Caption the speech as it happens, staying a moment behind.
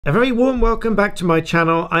A very warm welcome back to my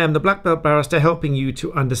channel. I am the Black Belt Barrister, helping you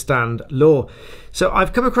to understand law. So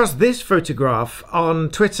I've come across this photograph on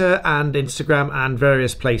Twitter and Instagram and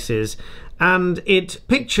various places, and it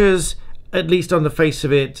pictures, at least on the face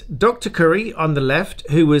of it, Dr. Curry on the left,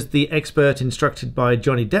 who was the expert instructed by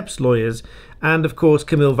Johnny Depp's lawyers, and of course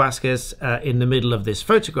Camille Vasquez in the middle of this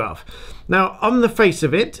photograph. Now, on the face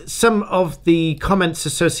of it, some of the comments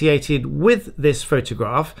associated with this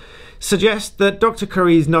photograph suggest that Dr.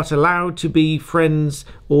 Curry is not allowed to be friends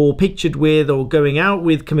or pictured with or going out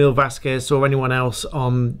with Camille Vasquez or anyone else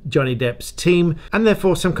on Johnny Depp's team, and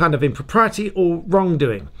therefore some kind of impropriety or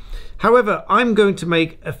wrongdoing. However, I'm going to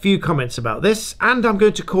make a few comments about this, and I'm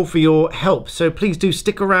going to call for your help, so please do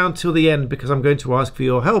stick around till the end because I'm going to ask for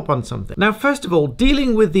your help on something. Now, first of all,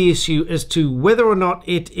 dealing with the issue as to whether or not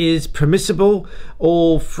it is permissible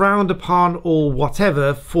or frowned upon or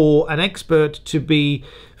whatever for an expert to be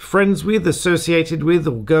friends with, associated with,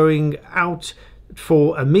 or going out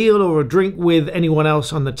for a meal or a drink with anyone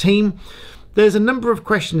else on the team, there's a number of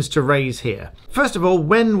questions to raise here. First of all,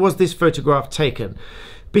 when was this photograph taken?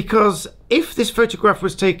 Because if this photograph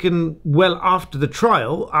was taken well after the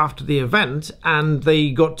trial, after the event, and they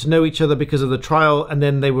got to know each other because of the trial, and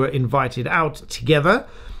then they were invited out together,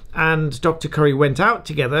 and Dr. Curry went out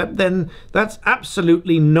together, then that's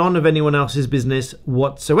absolutely none of anyone else's business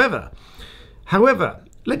whatsoever. However,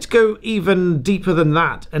 let's go even deeper than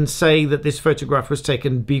that and say that this photograph was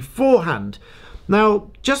taken beforehand.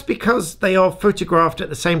 Now, just because they are photographed at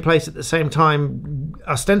the same place at the same time,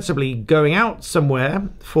 ostensibly going out somewhere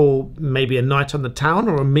for maybe a night on the town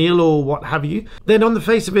or a meal or what have you, then on the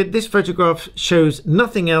face of it, this photograph shows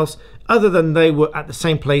nothing else other than they were at the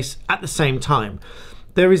same place at the same time.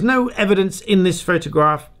 There is no evidence in this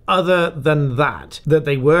photograph other than that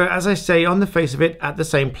they were, as I say, on the face of it, at the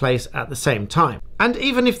same place at the same time. And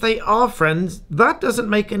even if they are friends, that doesn't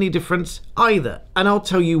make any difference either, and I'll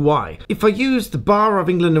tell you why. If I use the Bar of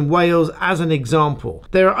England and Wales as an example,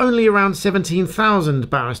 there are only around 17,000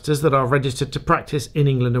 barristers that are registered to practice in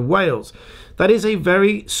England and Wales. That is a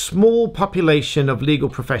very small population of legal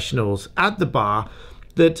professionals at the bar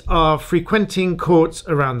that are frequenting courts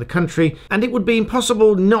around the country, and it would be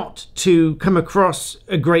impossible not to come across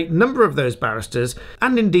a great number of those barristers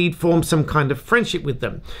and indeed form some kind of friendship with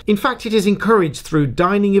them. In fact, it is encouraged through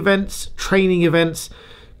dining events, training events,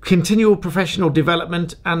 continual professional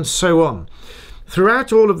development, and so on.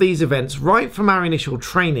 Throughout all of these events, right from our initial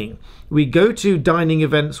training, we go to dining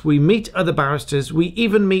events, we meet other barristers, we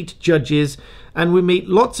even meet judges, and we meet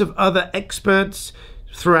lots of other experts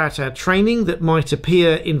throughout our training that might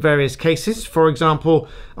appear in various cases. For example,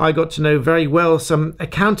 I got to know very well some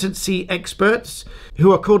accountancy experts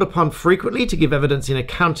who are called upon frequently to give evidence in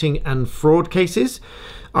accounting and fraud cases.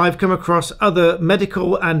 I've come across other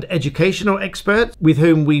medical and educational experts with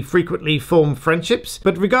whom we frequently form friendships.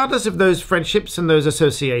 But regardless of those friendships and those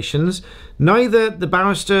associations, neither the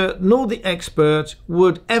barrister nor the expert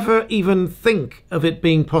would ever even think of it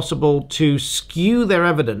being possible to skew their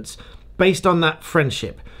evidence based on that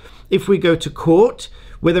friendship. If we go to court,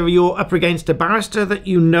 whether you're up against a barrister that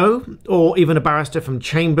you know, or even a barrister from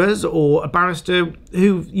chambers, or a barrister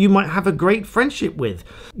who you might have a great friendship with,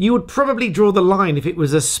 you would probably draw the line if it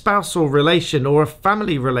was a spousal relation or a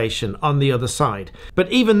family relation on the other side.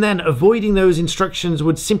 But even then, avoiding those instructions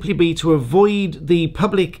would simply be to avoid the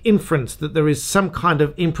public inference that there is some kind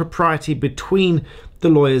of impropriety between the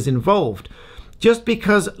lawyers involved. Just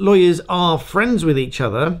because lawyers are friends with each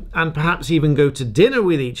other and perhaps even go to dinner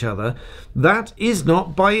with each other, that is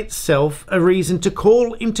not by itself a reason to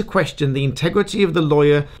call into question the integrity of the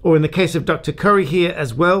lawyer, or in the case of Dr. Curry here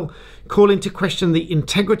as well, call into question the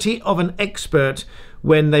integrity of an expert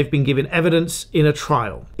when they've been given evidence in a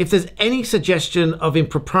trial. If there's any suggestion of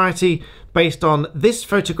impropriety based on this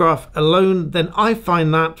photograph alone, then I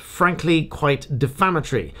find that frankly quite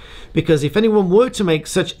defamatory, because if anyone were to make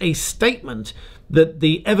such a statement that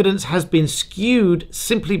the evidence has been skewed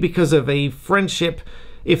simply because of a friendship,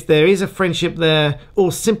 if there is a friendship there,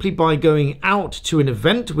 or simply by going out to an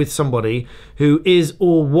event with somebody who is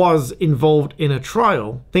or was involved in a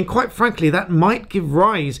trial, then quite frankly that might give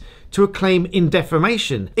rise to a claim in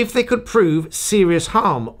defamation if they could prove serious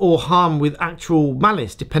harm or harm with actual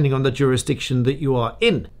malice, depending on the jurisdiction that you are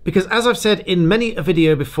in. Because as I've said in many a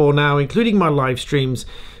video before now, including my live streams,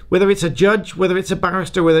 whether it's a judge, whether it's a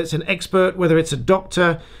barrister, whether it's an expert, whether it's a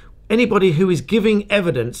doctor, anybody who is giving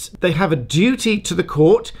evidence, they have a duty to the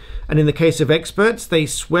court, and in the case of experts, they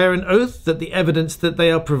swear an oath that the evidence that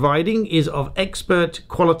they are providing is of expert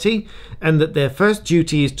quality, and that their first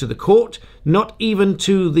duty is to the court, not even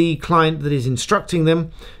to the client that is instructing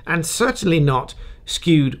them, and certainly not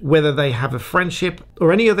skewed whether they have a friendship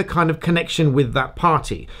or any other kind of connection with that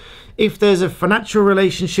party. If there's a financial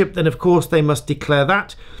relationship, then of course they must declare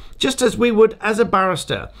that, just as we would as a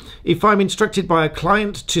barrister. If I'm instructed by a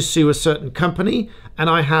client to sue a certain company and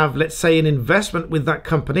I have, let's say, an investment with that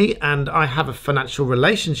company and I have a financial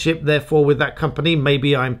relationship therefore with that company,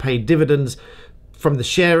 maybe I'm paid dividends from the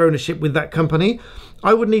share ownership with that company,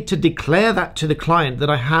 I would need to declare that to the client that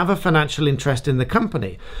I have a financial interest in the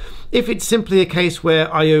company. If it's simply a case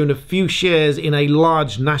where I own a few shares in a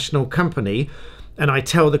large national company and I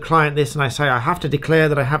tell the client this and I say I have to declare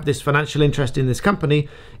that I have this financial interest in this company,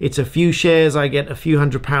 it's a few shares, I get a few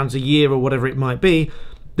 £100s a year or whatever it might be,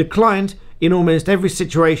 the client in almost every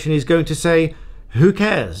situation is going to say, who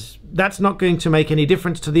cares? That's not going to make any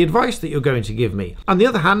difference to the advice that you're going to give me. On the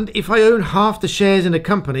other hand, if I own half the shares in a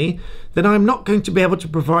company, then I'm not going to be able to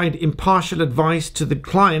provide impartial advice to the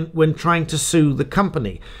client when trying to sue the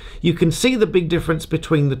company. You can see the big difference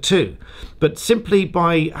between the two, but simply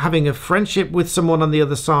by having a friendship with someone on the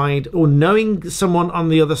other side or knowing someone on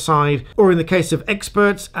the other side, or in the case of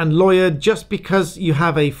experts and lawyer, just because you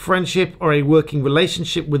have a friendship or a working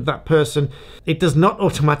relationship with that person, it does not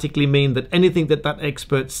automatically mean that anything that that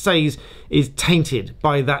expert says is tainted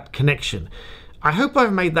by that connection. I hope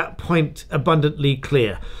I've made that point abundantly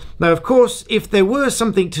clear. Now, of course, if there were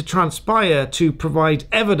something to transpire to provide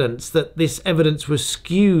evidence that this evidence was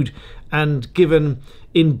skewed and given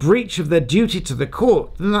in breach of their duty to the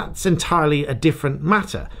court, then that's entirely a different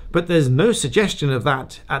matter. But there's no suggestion of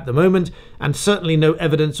that at the moment, and certainly no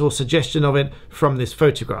evidence or suggestion of it from this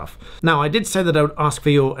photograph. Now, I did say that I would ask for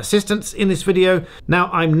your assistance in this video. Now,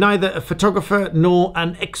 I'm neither a photographer nor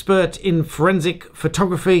an expert in forensic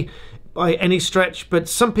photography by any stretch, but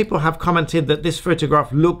some people have commented that this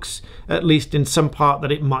photograph looks, at least in some part,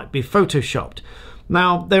 that it might be photoshopped.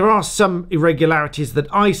 Now, there are some irregularities that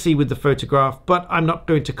I see with the photograph, but I'm not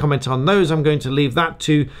going to comment on those. I'm going to leave that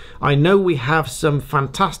to, I know we have some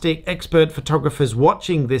fantastic expert photographers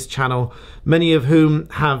watching this channel, many of whom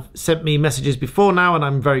have sent me messages before now, and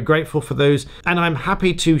I'm very grateful for those. And I'm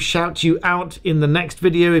happy to shout you out in the next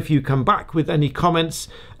video if you come back with any comments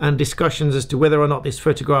and discussions as to whether or not this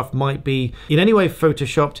photograph might be in any way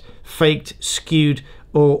photoshopped, faked, skewed,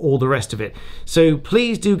 or all the rest of it. So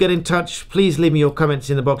please do get in touch. Please leave me your comments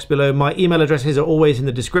in the box below. My email addresses are always in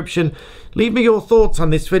the description. Leave me your thoughts on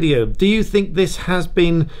this video. Do you think this has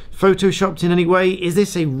been photoshopped in any way? Is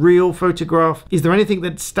this a real photograph? Is there anything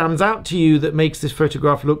that stands out to you that makes this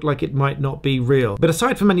photograph look like it might not be real? But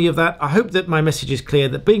aside from any of that, I hope that my message is clear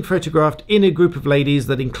that being photographed in a group of ladies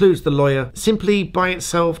that includes the lawyer simply by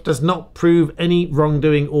itself does not prove any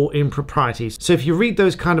wrongdoing or improprieties. So if you read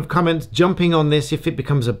those kind of comments jumping on this, if it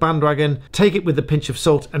becomes a bandwagon, take it with a pinch of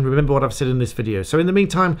salt and remember what I've said in this video. So in the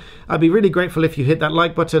meantime, I'd be really grateful if you hit that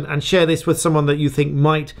like button and share this with someone that you think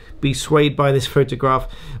might be swayed by this photograph.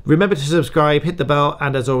 Remember to subscribe, hit the bell,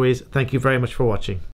 and as always, thank you very much for watching.